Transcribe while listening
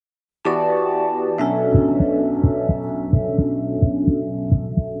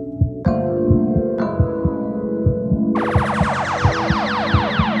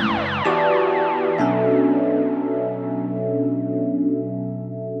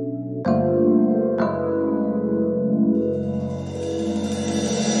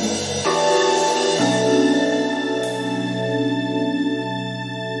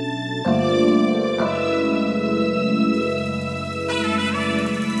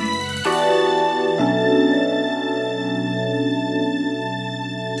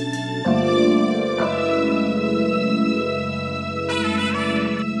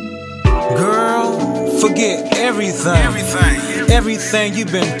Everything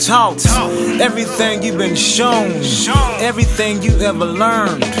you've been taught, everything you've been shown, everything you ever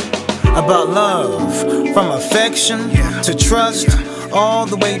learned about love, from affection to trust, all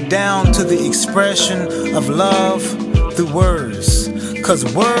the way down to the expression of love through words. 'Cause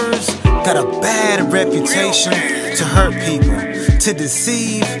words got a bad reputation to hurt people, to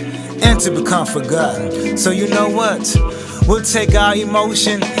deceive, and to become forgotten. So you know what? We'll take our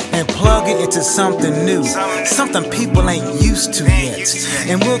emotion and plug it into something new, something people ain't used to yet.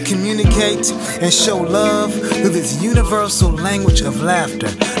 And we'll communicate and show love through this universal language of laughter.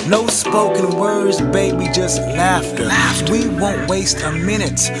 No spoken words, baby, just laughter. We won't waste a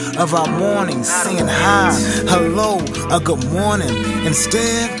minute of our morning saying hi, hello, or good morning.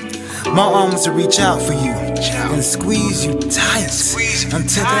 Instead, my arms will reach out for you and squeeze you tight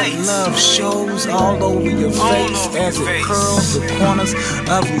until that love shows all over your face as it curls the corners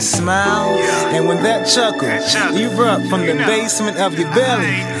of your smile. And when that chuckle erupt from the basement of your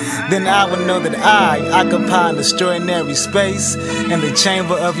belly, then I will know that I occupy an extraordinary space in the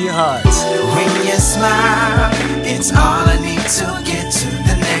chamber of your heart. When you smile, it's all I need to get to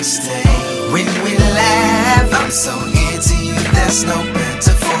the next day. When we laugh, I'm so into you, there's no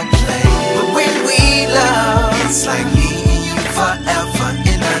better foreplay. But when we love, it's like me and you forever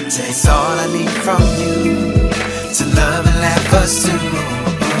in a day. It's all I need from you to love and laugh us too.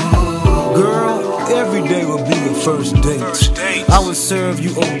 Girl, every day will be your first date. I will serve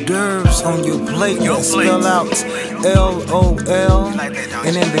you hors d'oeuvres on your plate that spell out LOL.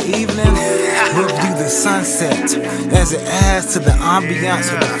 And in the evening, we'll view the sunset as it adds to the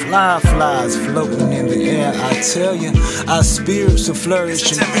ambiance of the flies floating in the air. I tell you, our spirits will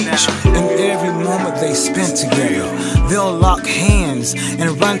flourish in each and every moment they spend together. They'll lock hands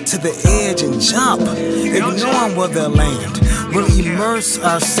and run to the edge and jump, ignoring where they'll land. We'll immerse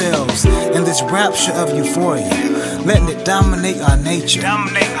ourselves in this rapture of euphoria, letting it dominate our nature.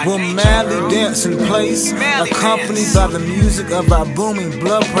 We'll madly dance in place, accompanied by the music of our booming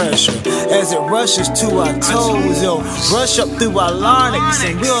blood pressure. As it rushes to our toes, it'll rush up through our larynx,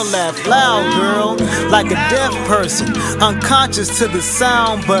 and we'll laugh loud, girl, like a deaf person, unconscious to the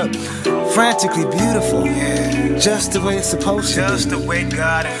sound, but frantically beautiful. Just the way it's supposed to be.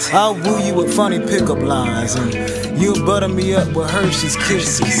 I'll woo you with funny pickup lines, and you'll butter me up with Hershey's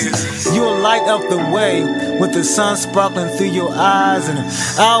kisses. You'll light up the way with the sun sparkling through your eyes, and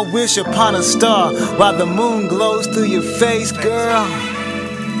I'll wish upon a star while the moon glows through your face, girl.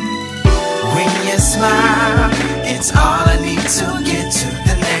 When you smile, it's all I need to get to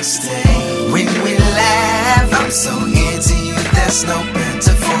the next day. When we laugh, I'm so into you, there's no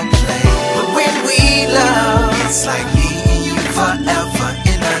better foreplay. But when we love, it's like me and you forever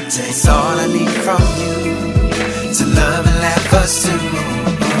in a day. It's all I need from you to love and laugh us too.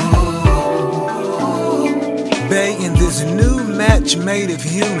 Bae, in this new match made of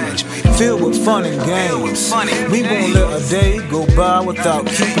humans, filled with fun and games, we won't let a day go by without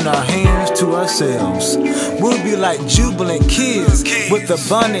keeping our hands to ourselves. We'll be like jubilant kids with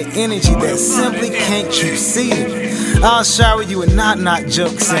abundant energy that simply can't keep seated. I'll shower you with knock-knock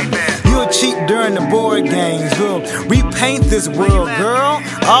jokes, and you'll cheat during the board games. We'll repaint this world, girl,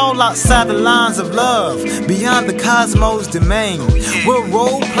 all outside the lines of love, beyond the cosmos domain. We'll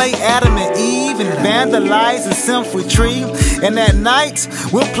role-play Adam and Eve and vandalize the symphony tree. And at night,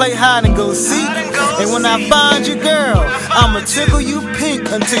 we'll play hide and go seek. And when I find you, girl, I'ma tickle you pink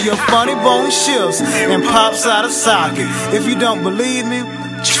until your funny bone shifts and pops out of socket. If you don't believe me,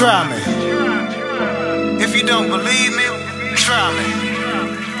 try me. If you don't believe me, try me.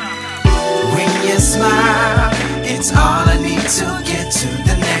 When you smile, it's all I need to get to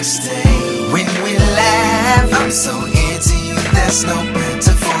the next day. When we laugh, I'm so into you, there's no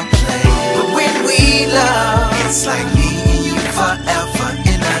better foreplay. But when we love, it's like me and you forever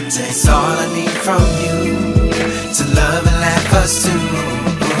in a day. It's all I need from you to love and laugh us too.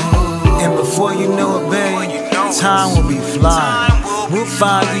 And before you know it, babe, time will be flying. We'll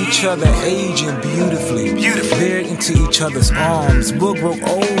find each other aging beautifully, buried into each other's arms. We'll grow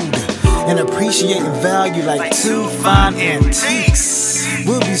old and appreciating value like two fine antiques.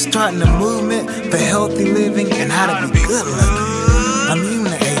 We'll be starting a movement for healthy living and how to be good looking.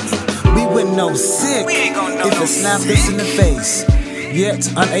 Immunity. We wouldn't know sick if it slapped us in the face.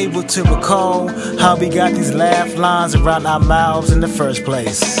 Yet unable to recall how we got these laugh lines around our mouths in the first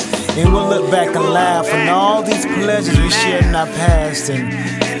place. And we'll look back and laugh on all these pleasures we shared in our past.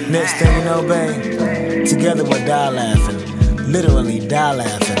 And next thing you know, babe, together we'll die laughing. Literally die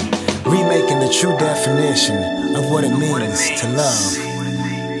laughing. Remaking the true definition of what it means to love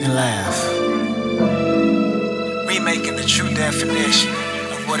and laugh. Remaking the true definition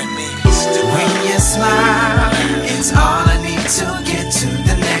of what it means When you smile, it's all I need to get to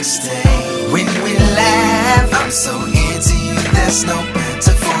the next day. When we laugh, I'm so into you, there's no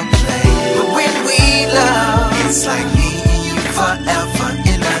better foreplay. But when we love, it's like me and you forever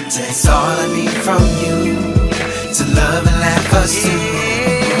in a day. It's all I need from you to love and laugh us too.